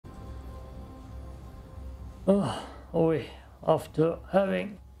We, after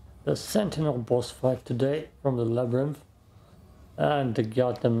having the Sentinel boss fight today from the Labyrinth and the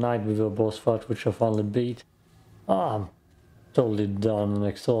goddamn Night Weaver boss fight which I finally beat, I'm totally done and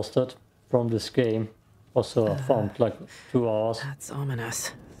exhausted from this game. Also I found like 2 hours. That's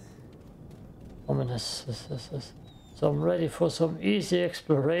ominous. Ominous. So I'm ready for some easy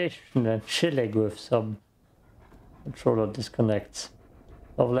exploration and chilling with some controller disconnects.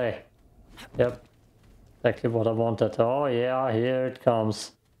 Lovely. Yep. Exactly what I wanted. Oh yeah, here it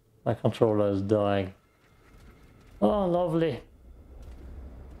comes. My controller is dying. Oh, lovely.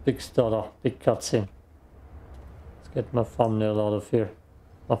 Big stutter, big cutscene. Let's get my thumbnail out of here.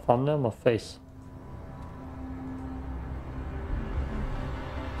 My thumbnail, my face.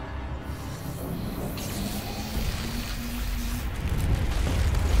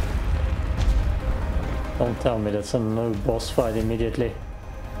 Don't tell me that's a no boss fight immediately.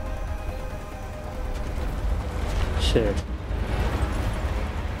 Shit.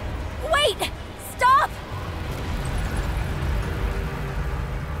 Wait! Stop!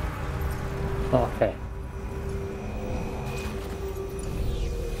 Okay.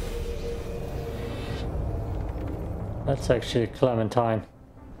 That's actually Clementine.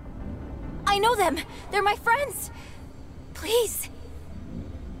 I know them! They're my friends! Please!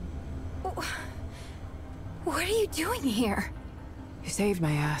 What are you doing here? You saved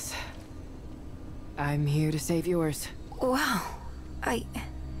my ass. I'm here to save yours. Wow. You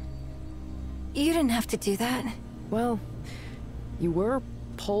didn't have to do that. Well, you were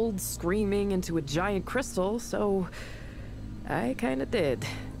pulled screaming into a giant crystal, so I kinda did.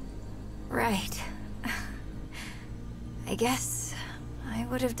 Right. I guess I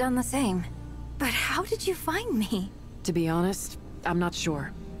would have done the same. But how did you find me? To be honest, I'm not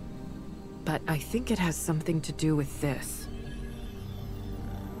sure. But I think it has something to do with this.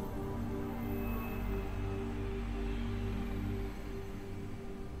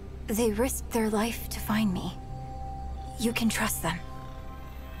 They risked their life to find me. You can trust them.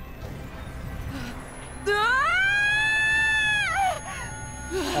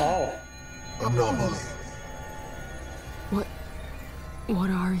 Oh. Anomaly. What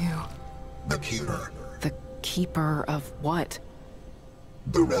are you? The Keeper. The keeper of what?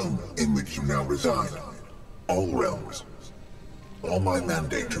 The realm in which you now reside. All realms. All my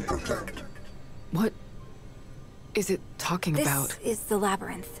mandate to protect. What is it talking about? This is the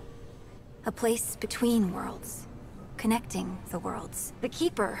Labyrinth. A place between worlds. Connecting the worlds. The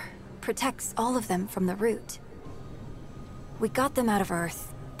Keeper protects all of them from the root. We got them out of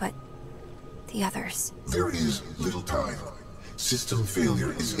Earth, but the others... There is little time. System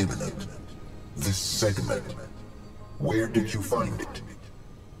failure is imminent. This segment. Where did you find it?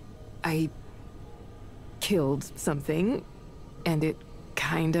 I killed something, and it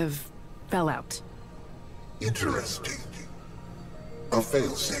kind of fell out. Interesting. A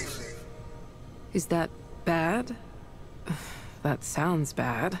failsafe. Is that bad? That sounds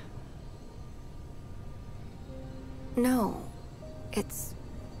bad. No, it's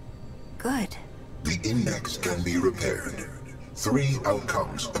good. The index can be repaired. 3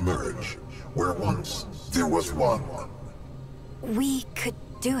 outcomes emerge, where once there was one. We could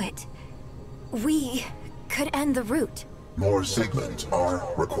do it. We could end the root. More segments are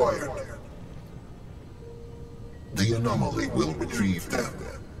required. The anomaly will retrieve them.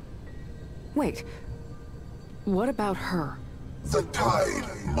 Wait, what about her? The tide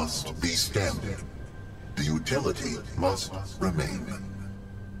must be stemmed. The utility must remain.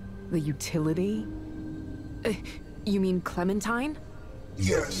 The utility? You mean Clementine?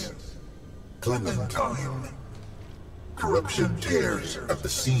 Yes. Clementine. Corruption tears at the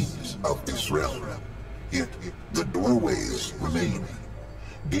seams of this realm. Yet the doorways remain.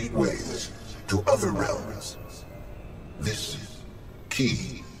 Gateways to other realms. This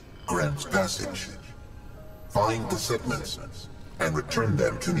key grants passage. Find the segments and return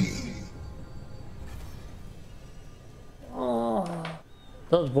them to me. Oh,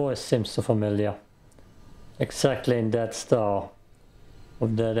 that voice seems so familiar. Exactly in that style.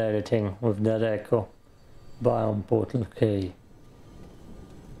 With that editing, with that echo. Biome portal key.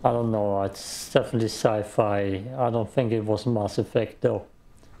 I don't know, it's definitely sci-fi. I don't think it was Mass Effect though.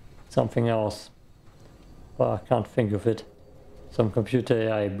 Something else. But I can't think of it. Some computer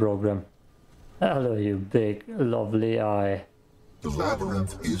AI program. Hello you big, lovely eye. The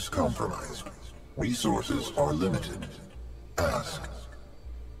labyrinth is compromised. Resources are limited. Ask.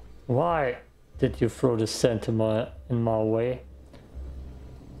 Why did you throw the scent in my way?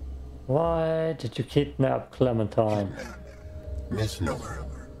 Why did you kidnap Clementine? Misnomer.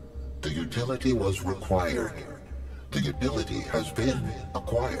 The utility was required. The ability has been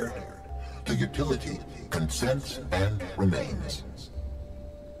acquired. The utility consents and remains.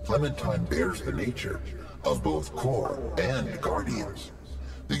 Clementine bears the nature of both core and guardians.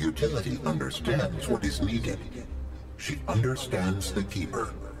 The utility understands what is needed. She understands the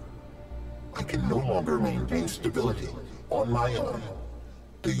Keeper. I can no longer maintain stability on my own.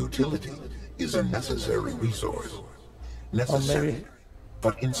 The utility is a necessary resource. Necessary,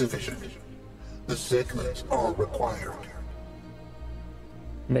 but insufficient. The segments are required.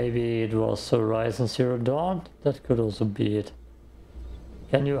 Maybe it was Horizon Zero Dawn? That could also be it.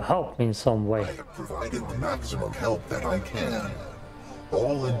 Can you help me in some way? I have provided the maximum help that I can.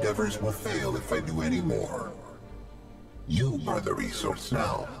 All endeavors will fail if I do any more. You are the resource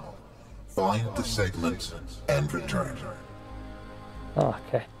now. Find the segments and return.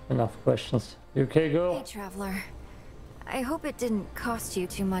 Okay, enough questions. You okay, girl? Hey, Traveler. I hope it didn't cost you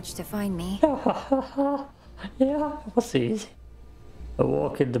too much to find me. Yeah, it was easy. A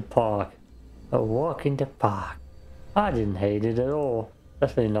walk in the park. A walk in the park. I didn't hate it at all.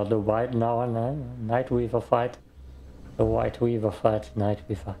 Especially not the white now and Night Weaver fight. The White Weaver fight, Night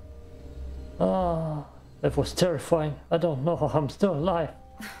Weaver. Ah, that was terrifying. I don't know how I'm still alive.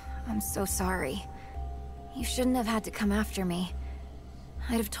 I'm so sorry. You shouldn't have had to come after me.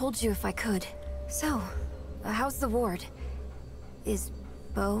 I'd have told you if I could. So, how's the ward? Is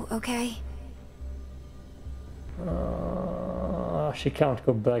Bo okay? She can't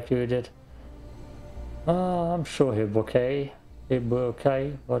go back with it. I'm sure he'll be okay. He'll be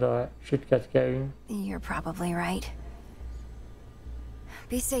okay, but I should get going. You're probably right.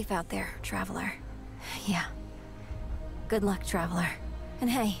 Be safe out there, Traveler. Yeah. Good luck, Traveler. And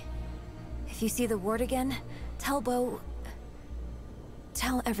hey, if you see the ward again, tell Bo...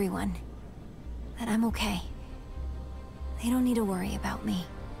 Tell everyone that I'm okay. They don't need to worry about me.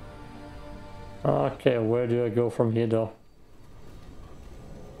 Okay, where do I go from here though?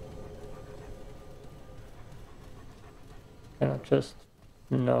 Can I just,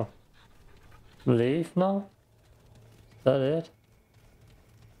 leave now? Is that it?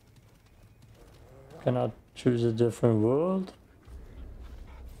 Can I choose a different world?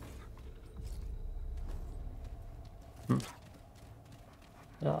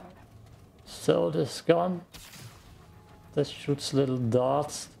 Yeah. So this gun that shoots little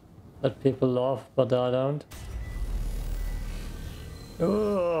darts that people love, but I don't.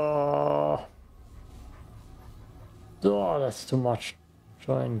 Oh, that's too much.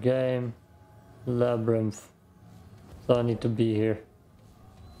 Join game. Labyrinth. So I need to be here.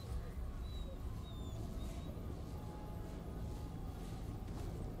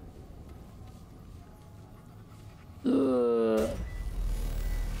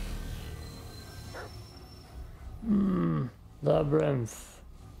 Labyrinth.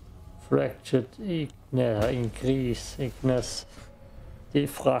 Fractured increase ignis.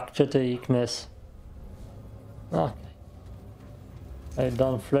 Fractured ignis. Okay. Are you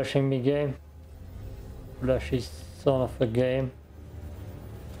done flashing me, game? Flashy son of a game.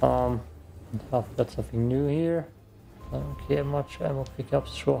 I've got something new here. I don't care much. Ammo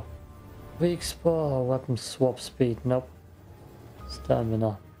pickups, sure. Weak spot, weapon swap speed, nope.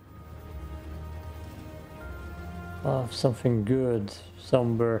 Stamina. Something good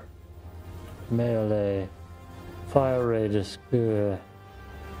somewhere. Melee. Fire rate is good.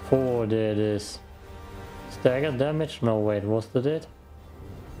 Forward it is. Stagger damage? No, wait, was that it?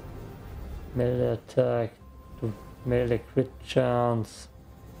 Melee attack. Melee crit chance.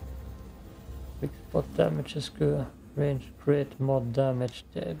 Weak spot damage is good. Range crit, mod damage.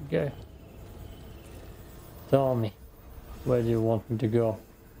 There we go. Tell me. Where do you want me to go?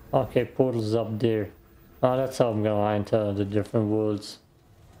 Okay, portal's up there. Oh, that's how I'm gonna enter the different worlds.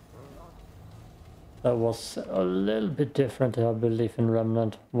 That was a little bit different, I believe, in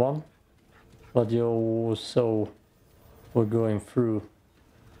Remnant 1. But you also were going through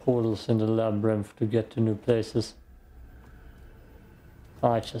portals in the labyrinth to get to new places.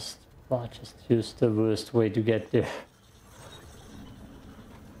 I just used the worst way to get there.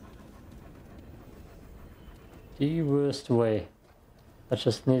 The worst way. I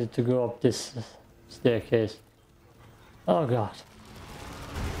just needed to go up this staircase. Oh god.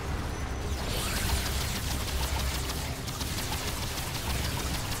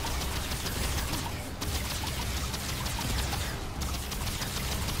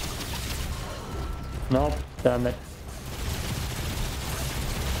 Nope, damn it.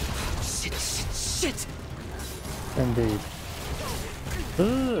 Shit! Indeed.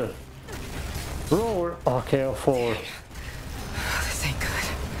 Ugh. Roar. Okay, or forward. This ain't good.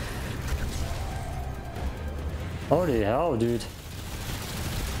 Holy hell, dude.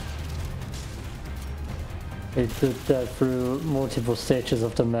 It did that through multiple stages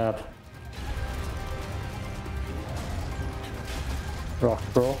of the map. Rock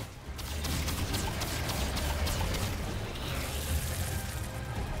bro.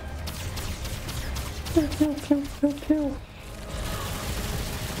 Pew, pew, pew, pew, pew.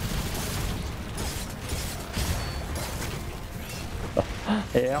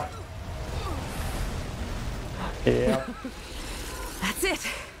 Yeah. Yeah. That's it.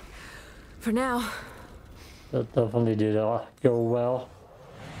 For now. That definitely did go well.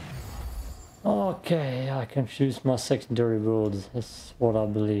 Okay, I can choose my secondary worlds. That's what I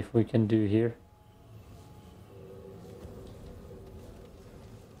believe we can do here.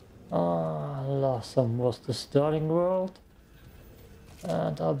 Last one was the starting world.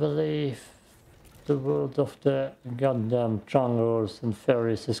 And I believe the world of the goddamn jungles and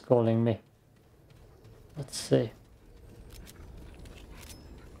fairies is calling me. Let's see.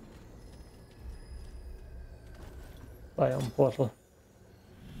 Biome portal.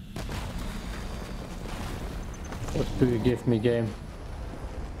 What do you give me, game?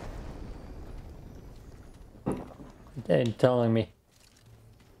 It ain't telling me.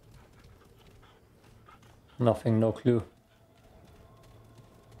 Nothing, no clue.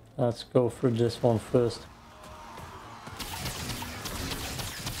 Let's go through this one first.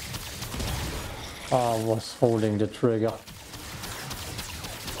 I was holding the trigger.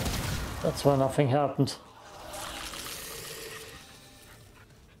 That's why nothing happened.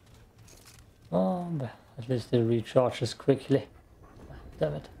 Oh, but at least it recharges quickly.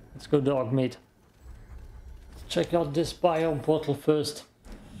 Damn it. Let's go dog meat. Let's check out this biome portal first.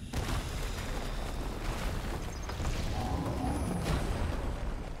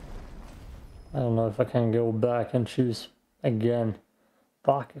 I don't know if I can go back and choose again.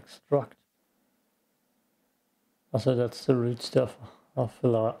 Bark extract. Also, that's the root stuff. I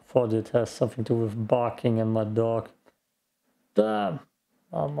thought it has something to do with barking and my dog. Damn,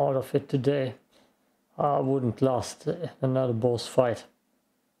 I'm out of it today. I wouldn't last another boss fight.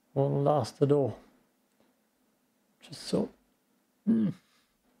 Won't last at all. Just so...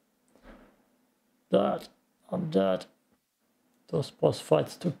 Dead. I'm dead. Those boss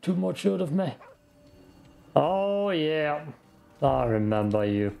fights took too much out of me. Oh yeah, I remember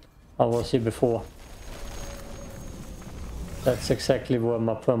you. I was here before. That's exactly where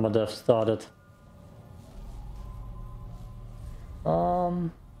my permadeath started.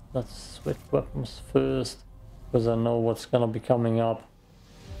 Let's switch weapons first, because I know what's gonna be coming up.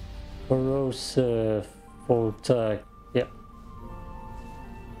 Corrosive, full tag, yep.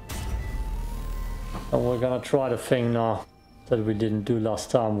 And we're gonna try the thing now that we didn't do last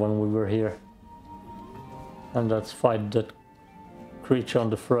time when we were here. And let's fight that creature on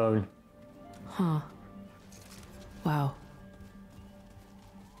the throne. Huh. Wow.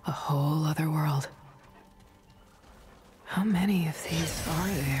 A whole other world. How many of these are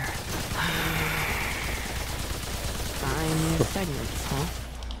there? 9 new segments, huh?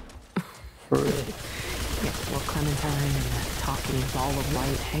 3. Yeah, well, Clementine and that talking ball of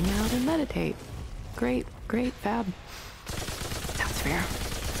light hang out and meditate. Great, great, fab. That's fair.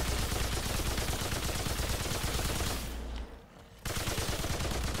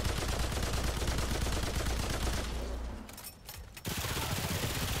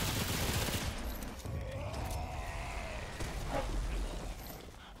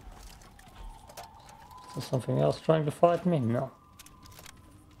 Is there something else trying to fight me? No.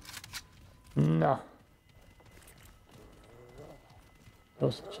 No.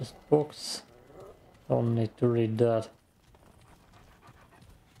 Those are just books. Don't need to read that.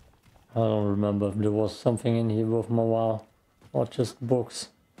 I don't remember if there was something in here worth my while. Or just books.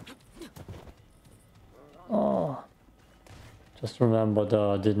 Oh. Just remember that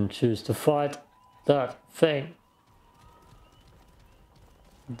I didn't choose to fight that thing.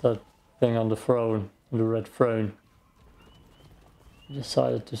 That thing on the throne. The red throne.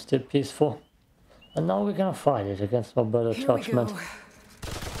 Decided to stay peaceful. And now we're gonna fight it against my better judgment.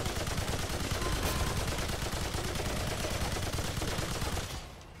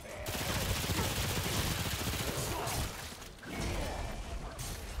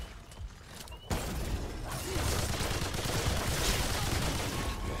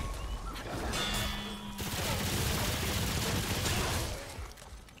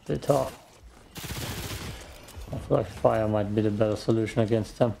 Stay tough. I feel like fire might be the better solution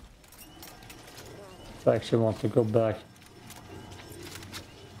against them. If I actually want to go back.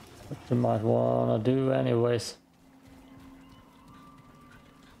 What you might wanna do anyways.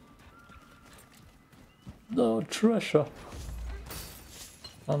 No treasure.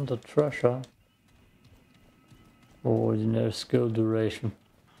 Under treasure. Ordinary skill duration.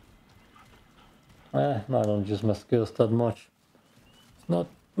 I don't use my skills that much. It's not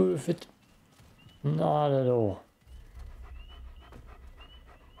worth it. Not at all.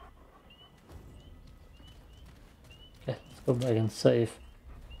 Go back and save.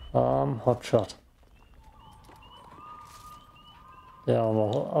 Hot shot. They are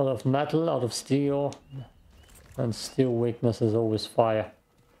out of metal, out of steel. And steel weakness is always fire.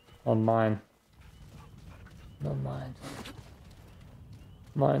 On mine. Not mine.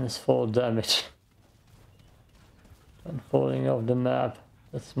 Mine is 4 damage. And falling off the map.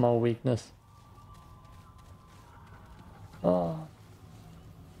 That's my weakness. Oh.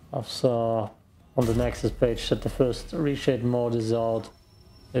 I've saw on the Nexus page that the first reshade mod is out.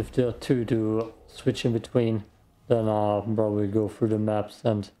 If there are 2 to switch in between, then I'll probably go through the maps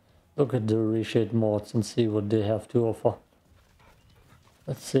and look at the reshade mods and see what they have to offer.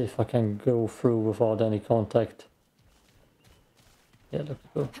 Let's see if I can go through without any contact. Yeah, let's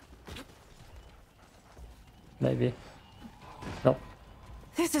go. Maybe. No.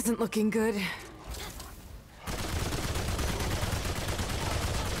 This isn't looking good.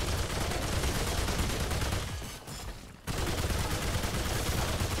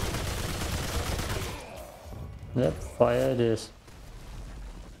 Yep, fire it is.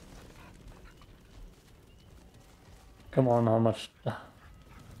 Come on, how much?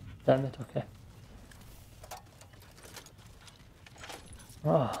 Damn it, okay.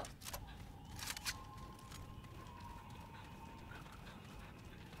 Ah.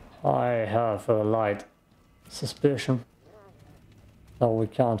 I have a light suspicion. No, we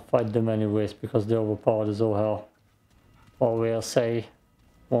can't fight them anyways because they're overpowered as all hell. Or we'll say,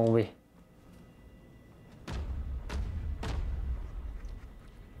 won't we?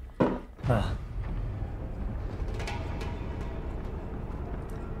 Ah.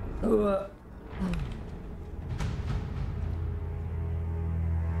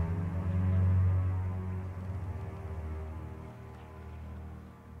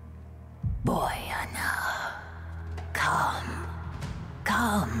 Boy, Anna, come,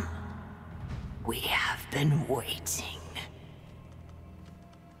 come. We have been waiting.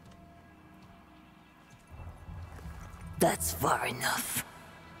 That's far enough.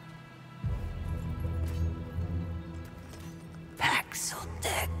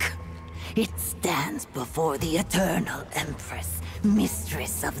 Paxotech. It stands before the Eternal Empress,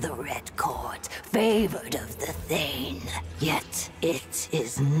 Mistress of the Red Court, favored of the Thane. Yet it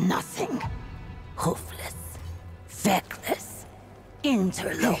is nothing. Hoofless, feckless,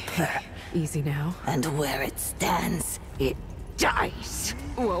 interloper. Easy now. And where it stands, it dies.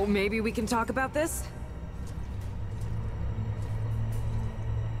 Well, maybe we can talk about this?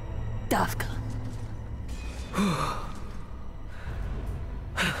 Dafka.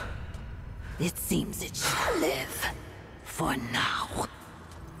 It seems it shall live. For now.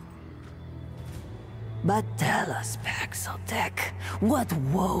 But tell us, Paxotech, what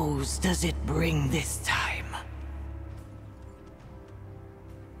woes does it bring this time?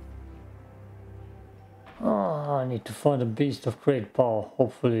 Oh, I need to find a beast of great power.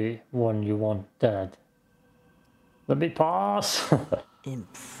 Hopefully one you want dead. Let me pass.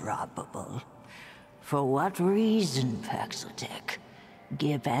 Improbable. For what reason, Paxotech?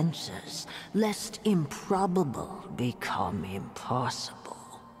 Give answers, lest improbable become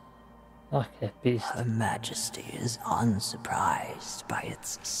impossible. Okay, beast. Her Majesty is unsurprised by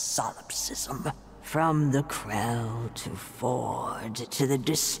its solipsism. From the Krell to Ford to the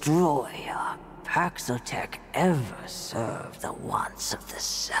Destroyer, Paxotech ever served the wants of the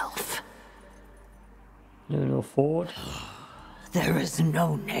self. No Ford. There is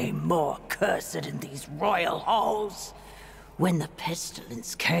no name more cursed in these royal halls. When the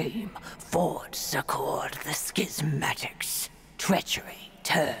pestilence came, Ford succored the schismatics. Treachery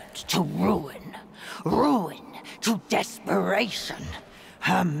turned to ruin. Ruin to desperation.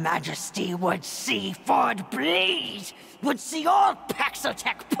 Her Majesty would see Ford bleed. Would see all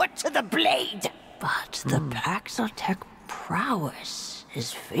Paxotech put to the blade. But the Paxotech prowess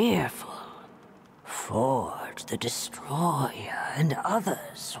is fearful. Ford, the Destroyer, and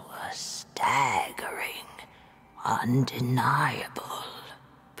others were staggering. Undeniable.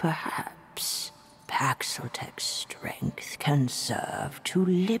 Perhaps Paxotech's strength can serve to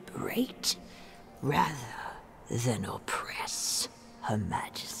liberate, rather than oppress Her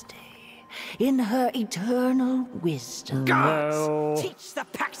Majesty. In her eternal wisdom. No. Teach the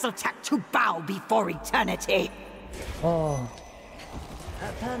Paxotech to bow before eternity! Oh.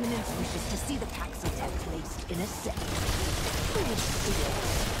 Her permanence wishes to see the Paxotech placed in a set.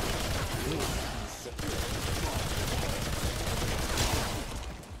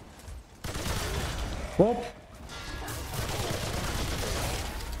 Whoop.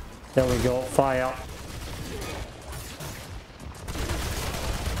 There we go, fire.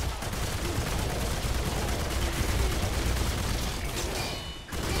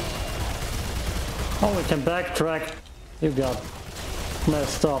 Oh, we can backtrack. You got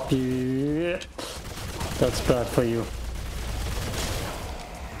messed up, you. That's bad for you.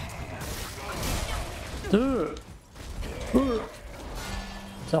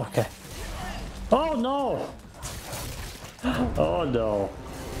 It's okay. Oh no! Oh no.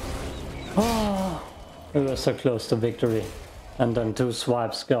 Oh, we were so close to victory. And then 2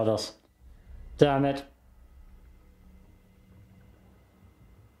 swipes got us. Damn it.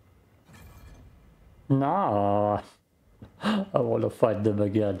 No. I want to fight them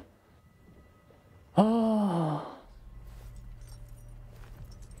again. Oh.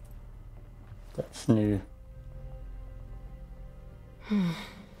 That's new.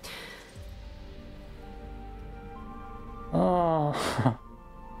 Oh.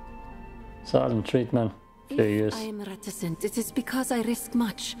 Silent treatment. If I am reticent, it is because I risk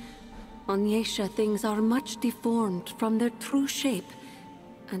much. On Yesha, things are much deformed from their true shape,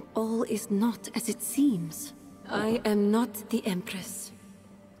 and all is not as it seems. I am not the Empress.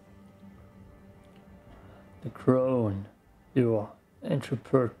 The crown. You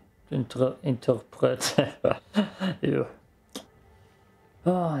interpret. You.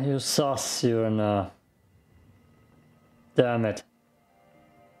 Oh, you sus, you're an. Damn it.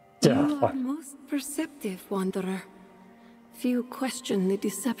 You are most perceptive, Wanderer. Few question the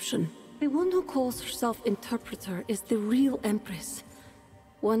deception. The one who calls herself Interpreter is the real Empress.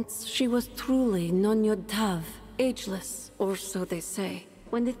 Once she was truly non Yod Tav, ageless, or so they say.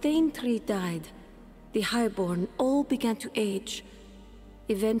 When the Thane Tree died, the Highborn all began to age.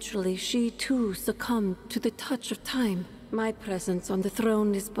 Eventually, she too succumbed to the touch of time. My presence on the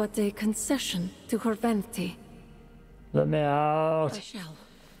throne is but a concession to her vanity. Let me out. I shall.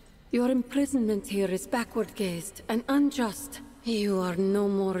 Your imprisonment here is backward-gazed and unjust. You are no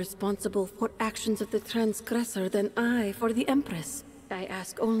more responsible for actions of the transgressor than I for the Empress. I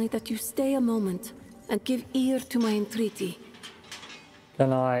ask only that you stay a moment and give ear to my entreaty.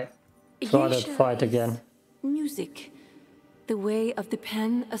 Can I try that fight again? Music. The way of the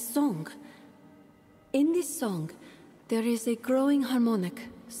pen, a song. In this song, there is a growing harmonic,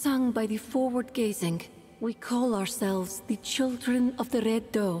 sung by the forward-gazing. We call ourselves the Children of the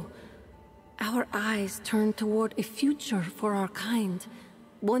Red Doe. Our eyes turn toward a future for our kind,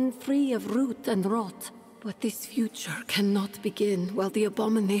 one free of root and rot. But this future cannot begin while the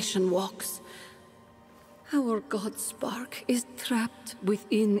abomination walks. Our god spark is trapped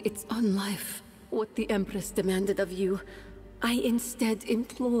within its own life. What the Empress demanded of you, I instead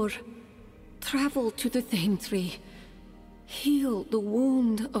implore. Travel to the Thane Tree. Heal the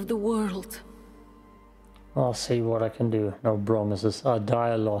wound of the world. I'll see what I can do. No promises. I die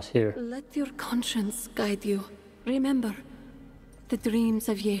a lot here. Let your conscience guide you. Remember, the dreams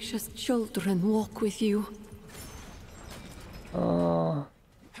of Yesha's children walk with you.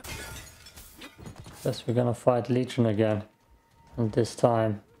 Guess we're gonna fight Legion again. And this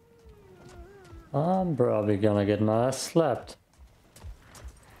time, I'm probably gonna get my ass slapped.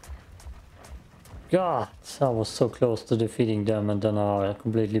 God, I was so close to defeating them and then I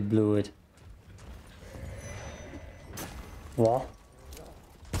completely blew it. What?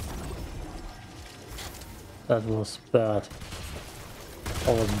 That was bad.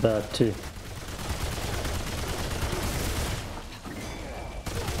 That was bad too.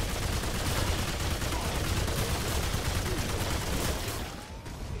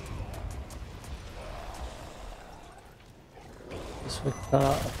 Guess we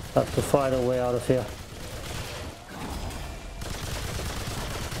have to fight our way out of here.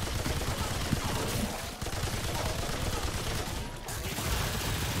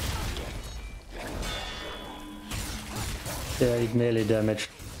 Yeah, he's melee damage.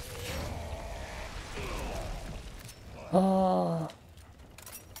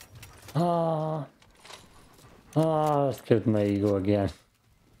 That killed my ego again.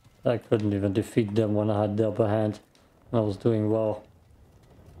 I couldn't even defeat them when I had the upper hand. I was doing well.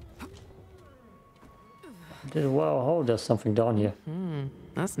 I did well. Oh, there's something down here.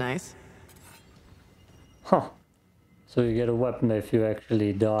 That's nice. Huh. So you get a weapon if you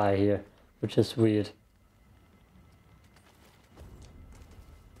actually die here, which is weird.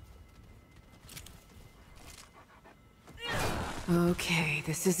 Okay,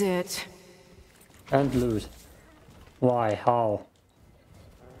 this is it. And loot. Why? How?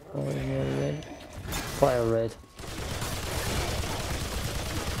 Oh, yeah. Fire rate.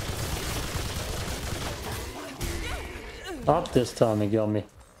 Up this time he got me.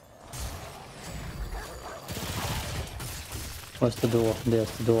 Where's the door?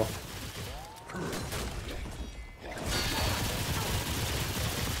 There's the door.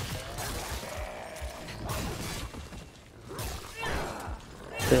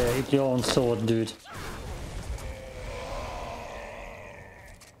 Yeah, eat your own sword, dude.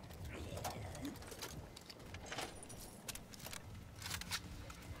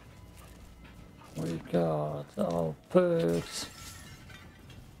 We got our perks.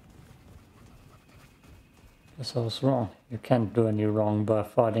 Guess I was wrong. You can't do any wrong by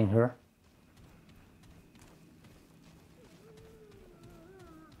fighting her.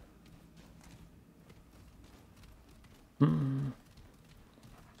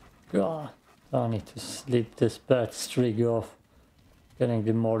 God, I need to sleep this bad streak off. Getting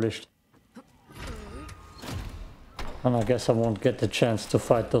demolished. And I guess I won't get the chance to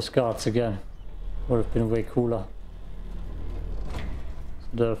fight those guards again. Would have been way cooler. So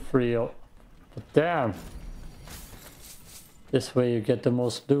they're free. But damn! This way you get the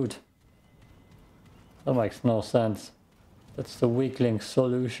most loot. That makes no sense. That's the weakling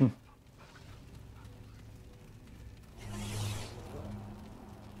solution.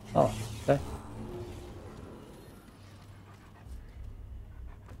 Oh, okay.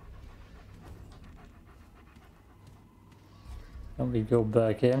 Can we go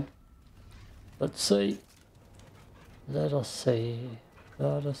back in? Let's see. Let us see.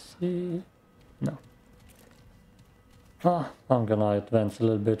 Let us see. No. I'm gonna advance a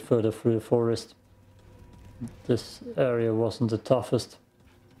little bit further through the forest. This area wasn't the toughest.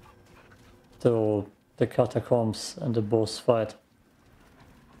 Till the catacombs and the boss fight.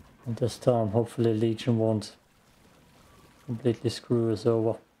 And this time, hopefully Legion won't completely screw us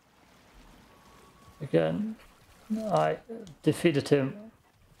over. Again, I defeated him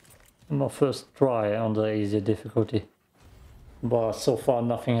in my first try on the easy difficulty. But so far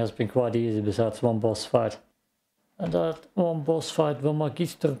nothing has been quite easy besides one boss fight. And that one boss fight was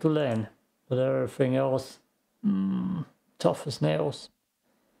Magister to learn. But everything else, tough as nails.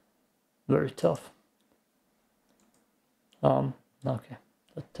 Very tough. Okay.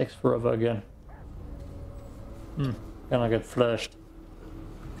 That takes forever again. Gonna get flashed.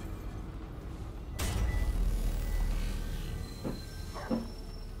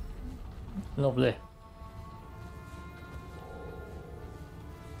 Lovely.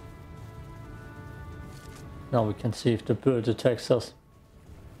 Now we can see if the bird attacks us.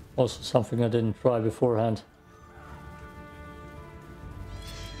 Also something I didn't try beforehand.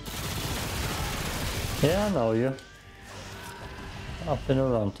 Yeah, I know you. Up and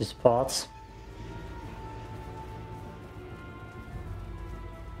around these parts.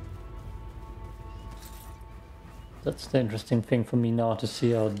 That's the interesting thing for me now, to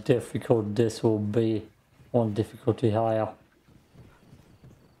see how difficult this will be on difficulty higher.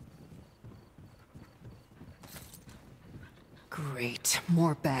 Great,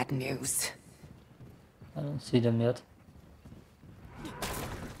 more bad news. I don't see them yet.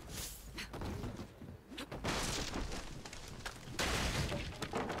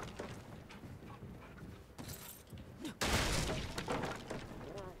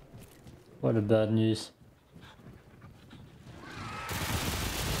 What a bad news.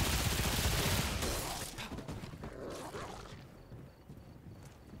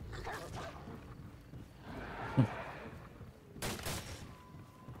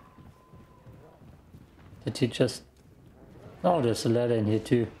 Did he just... Oh, there's a ladder in here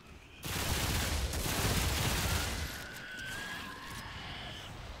too.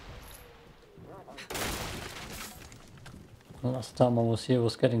 Last time I was here I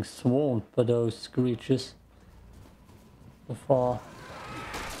was getting swarmed by those creatures. So far.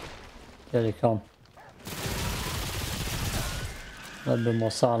 There they come. A little bit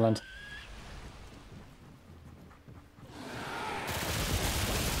more silent.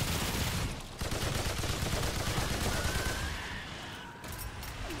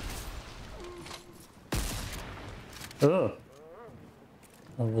 Oh!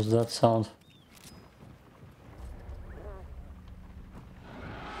 What was that sound?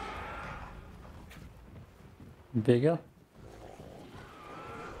 Bigger?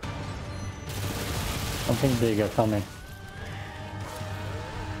 Something bigger coming.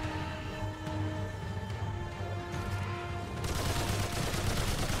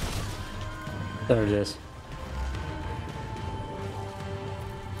 There it is.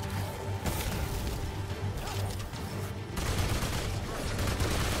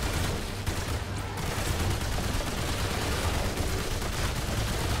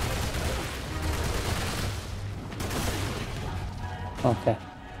 Okay.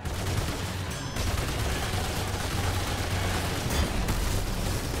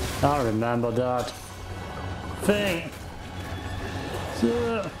 I remember that thing.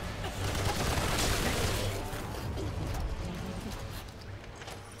 So...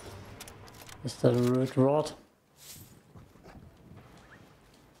 Is that a root rod?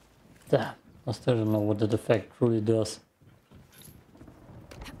 Damn, I still don't know what that effect really does.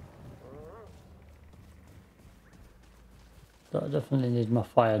 So I definitely need my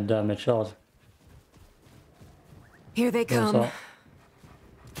fire damage out. Here they Those come. are...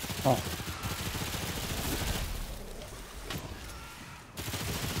 Oh.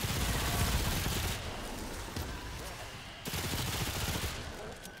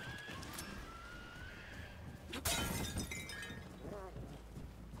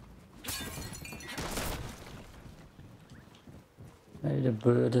 Maybe the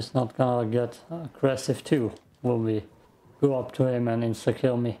bird is not gonna get aggressive too when we go up to him and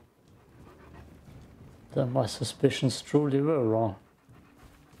insta-kill me. Then my suspicions truly were wrong.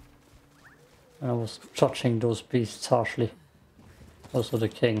 And I was judging those beasts harshly. Also the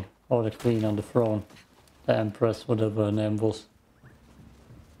king or the queen on the throne. The empress, whatever her name was.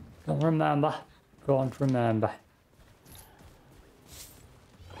 Don't remember. Can't remember.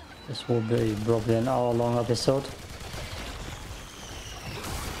 This will be probably an hour-long episode.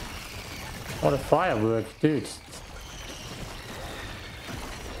 What a firework, dude.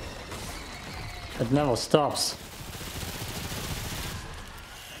 It never stops.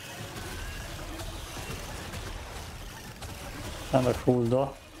 Kinda cool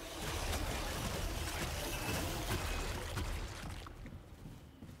though.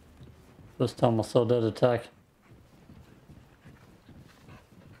 First time I saw that attack.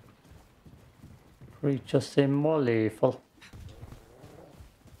 Creatures seem more lethal.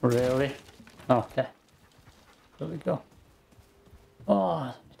 Really? Okay. There we go. Oh, I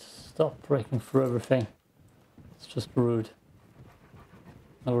need to stop breaking through everything. It's just rude.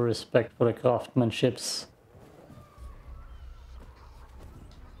 No respect for the craftsmanships.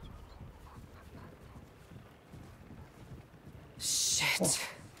 Shit.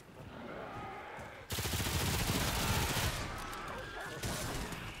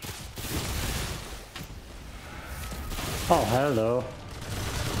 Oh, hello.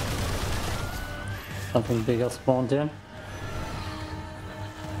 Something bigger spawned in.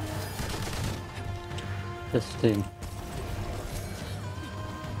 This thing.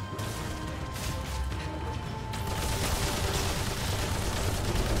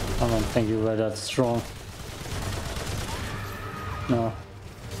 I don't think you were that strong. No.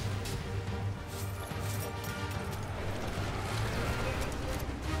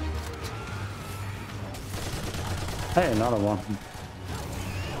 Hey, another one.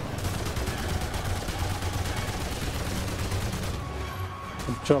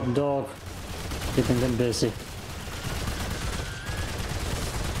 Good job, dog. Keeping them busy.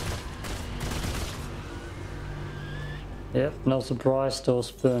 Yep, no surprise,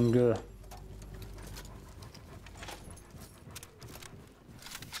 those burn good.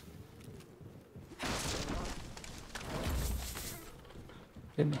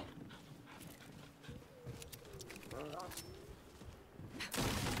 Give me.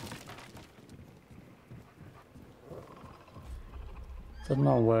 Don't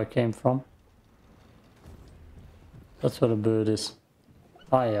know where it came from. That's where the bird is.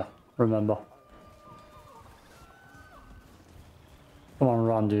 Ah yeah, remember. Come on,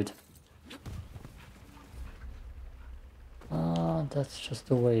 run, dude. Ah, that's just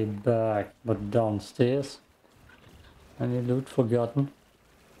the way back, but downstairs. Any loot forgotten?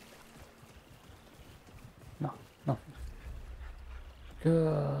 No, nothing.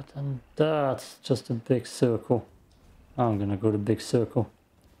 Good, and that's just a big circle. I'm gonna go to big circle.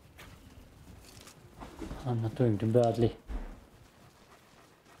 I'm not doing too badly.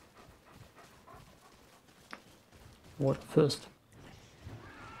 Water first.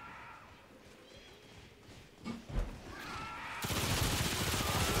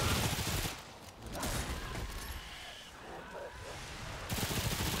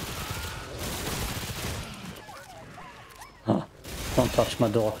 Ah, don't touch my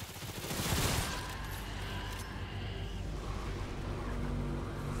dog.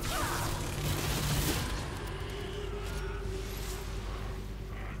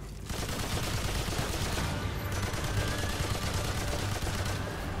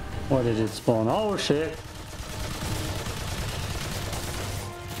 Where did it spawn? Oh shit!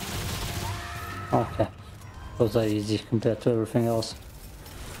 Okay. Those are easy compared to everything else.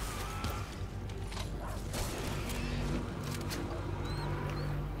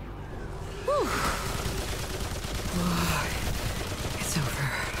 It's over.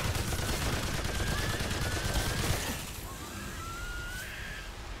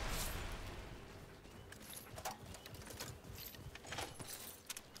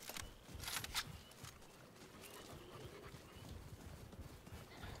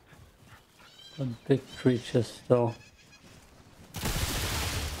 The big creatures though.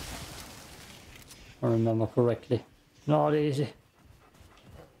 I remember correctly. Not easy.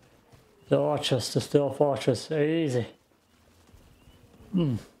 The archers, the stealth archers, are easy.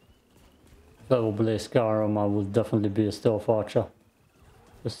 If If I will play Skyrim, I will definitely be a stealth archer.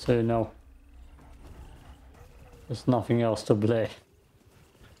 Just so you know. There's nothing else to play.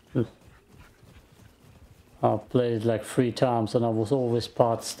 I played like 3 times and I was always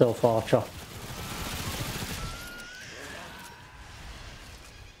part stealth archer.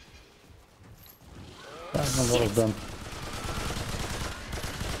 There's a lot of them.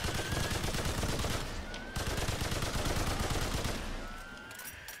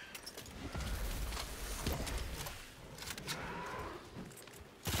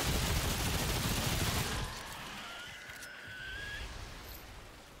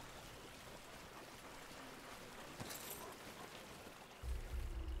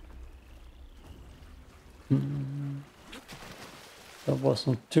 There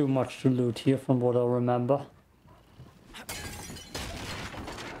wasn't too much to loot here from what I remember.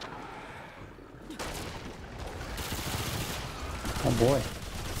 Oh boy.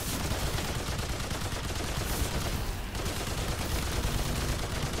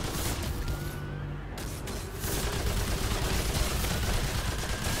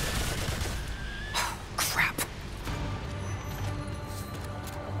 Crap.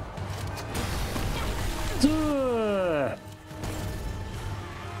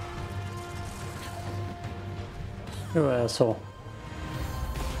 You asshole.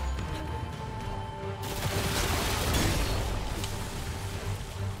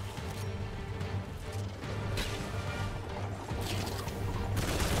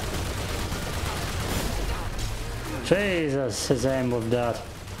 Jesus, his aim with that.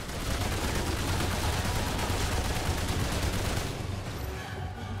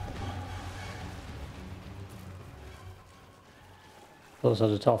 Those are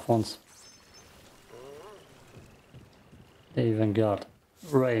the tough ones. They even got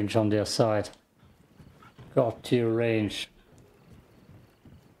range on their side. Got tier range.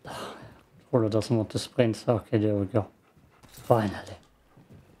 Controller doesn't want to sprint. Okay, there we go. Finally.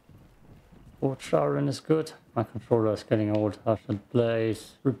 Forged iron is good. My controller is getting old. I should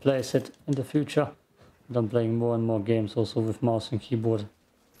replace it in the future. And I'm playing more and more games also with mouse and keyboard.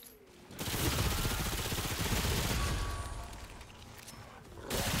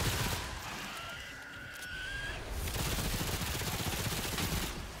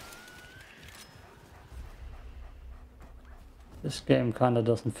 This game kinda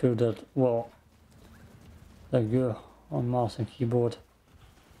doesn't feel that well. That good on mouse and keyboard.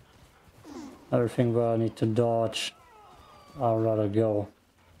 Everything where I need to dodge, I'd rather go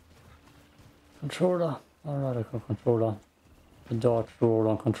controller. I'd rather go controller. The dodge roll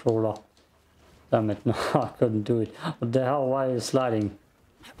on controller. Damn it, no, I couldn't do it. What the hell, why are you sliding?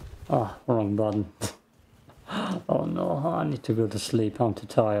 Ah, wrong button. Oh no, I need to go to sleep, I'm too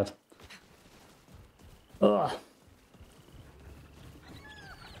tired. Ugh.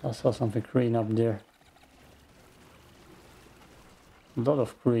 I saw something green up there. A lot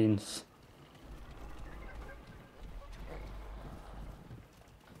of greens.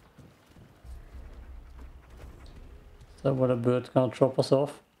 Is that where the bird's gonna drop us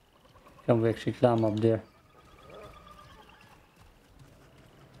off? Can we actually climb up there?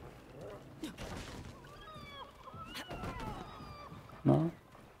 No?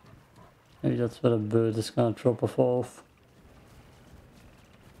 Maybe that's where the bird is gonna drop us off.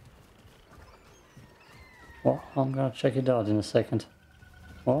 Well, I'm gonna check it out in a second.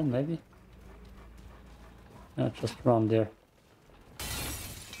 Well, maybe. Yeah, just run there.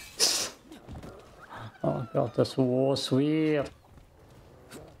 Oh god, this was weird.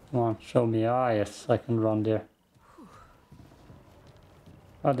 Come on, show me. Ah, yes, I can run there.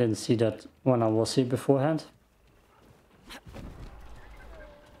 I didn't see that when I was here beforehand.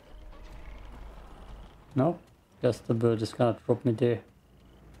 No, guess the bird is gonna drop me there.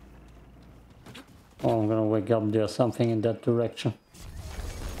 Oh, I'm gonna wake up there, something in that direction.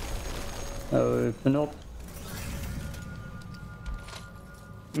 Open up.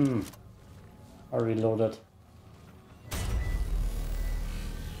 I reloaded.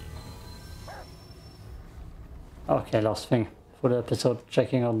 Okay, last thing for the episode,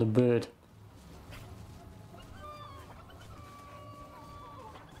 checking on the bird.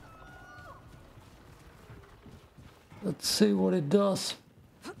 Let's see what it does.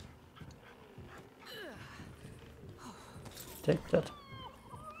 Take that.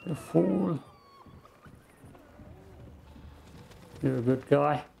 You fool. You're a good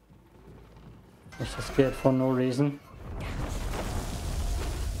guy. I was just scared for no reason.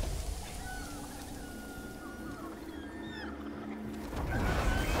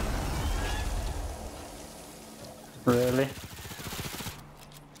 Really?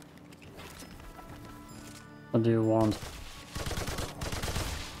 What do you want?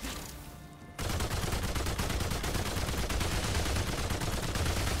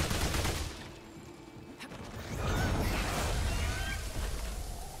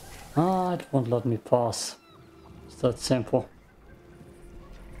 Ah, it won't let me pass. It's that simple.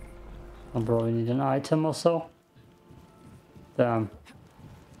 I probably need an item or so. Damn.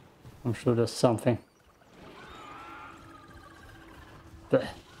 I'm sure there's something. Bleh.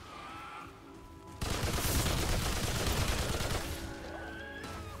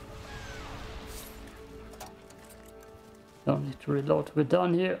 Don't need to reload. We're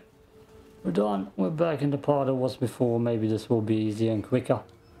done here. We're done. We're back in the part I was before. Maybe this will be easier and quicker.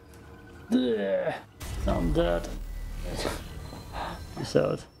 Bleh. I'm dead. Peace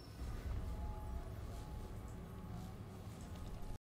out.